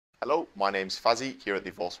Hello, my name's Fazzy here at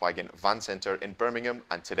the Volkswagen Van Centre in Birmingham,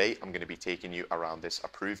 and today I'm going to be taking you around this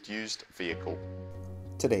approved used vehicle.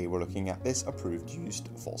 Today we're looking at this approved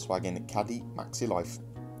used Volkswagen Caddy Maxi Life.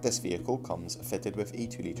 This vehicle comes fitted with a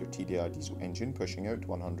 2-litre TDI diesel engine pushing out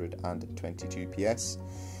 122 PS.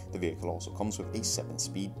 The vehicle also comes with a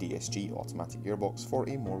 7-speed DSG Automatic gearbox for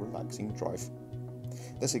a more relaxing drive.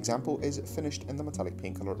 This example is finished in the metallic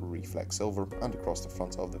paint colour Reflex Silver, and across the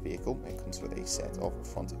front of the vehicle it comes with a set of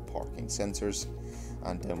front parking sensors,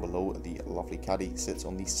 and down below the lovely Caddy sits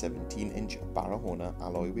on the 17-inch Barahona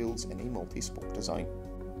alloy wheels in a multi-spoke design.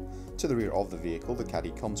 To the rear of the vehicle, the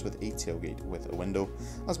Caddy comes with a tailgate with a window,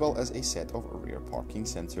 as well as a set of rear parking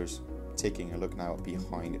sensors. Taking a look now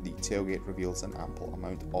behind the tailgate reveals an ample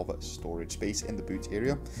amount of storage space in the boot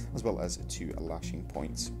area, as well as 2 lashing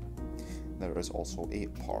points. There is also a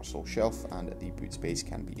parcel shelf, and the boot space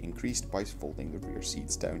can be increased by folding the rear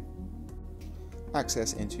seats down.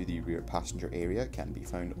 Access into the rear passenger area can be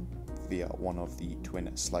found via one of the twin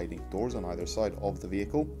sliding doors on either side of the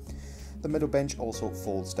vehicle. The middle bench also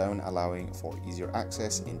folds down, allowing for easier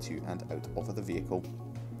access into and out of the vehicle.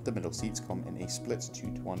 The middle seats come in a split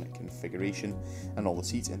 2-to-1 configuration, and all the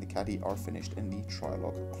seats in the Caddy are finished in the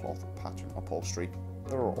Trilog cloth pattern upholstery.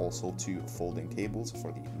 There are also 2 folding tables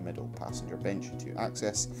for the middle passenger bench to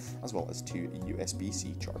access, as well as 2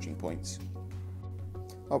 USB-C charging points.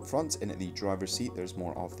 Up front in the driver's seat there's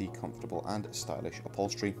more of the comfortable and stylish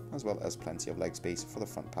upholstery, as well as plenty of leg space for the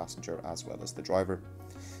front passenger as well as the driver.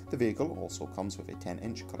 The vehicle also comes with a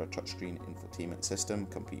 10-inch colour touchscreen infotainment system,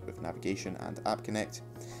 complete with navigation and app connect.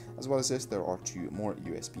 As well as this, there are 2 more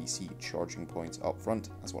USB-C charging points up front,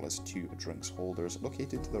 as well as 2 drinks holders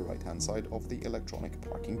located to the right hand side of the electronic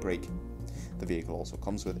parking brake. The vehicle also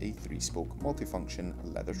comes with a 3-spoke multifunction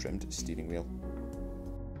leather trimmed steering wheel.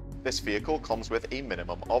 This vehicle comes with a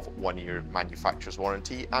minimum of 1 year manufacturer's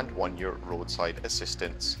warranty and 1 year roadside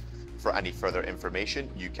assistance. For any further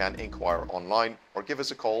information, you can inquire online or give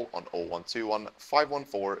us a call on 0121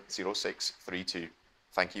 514 0632.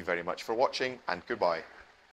 Thank you very much for watching, and goodbye.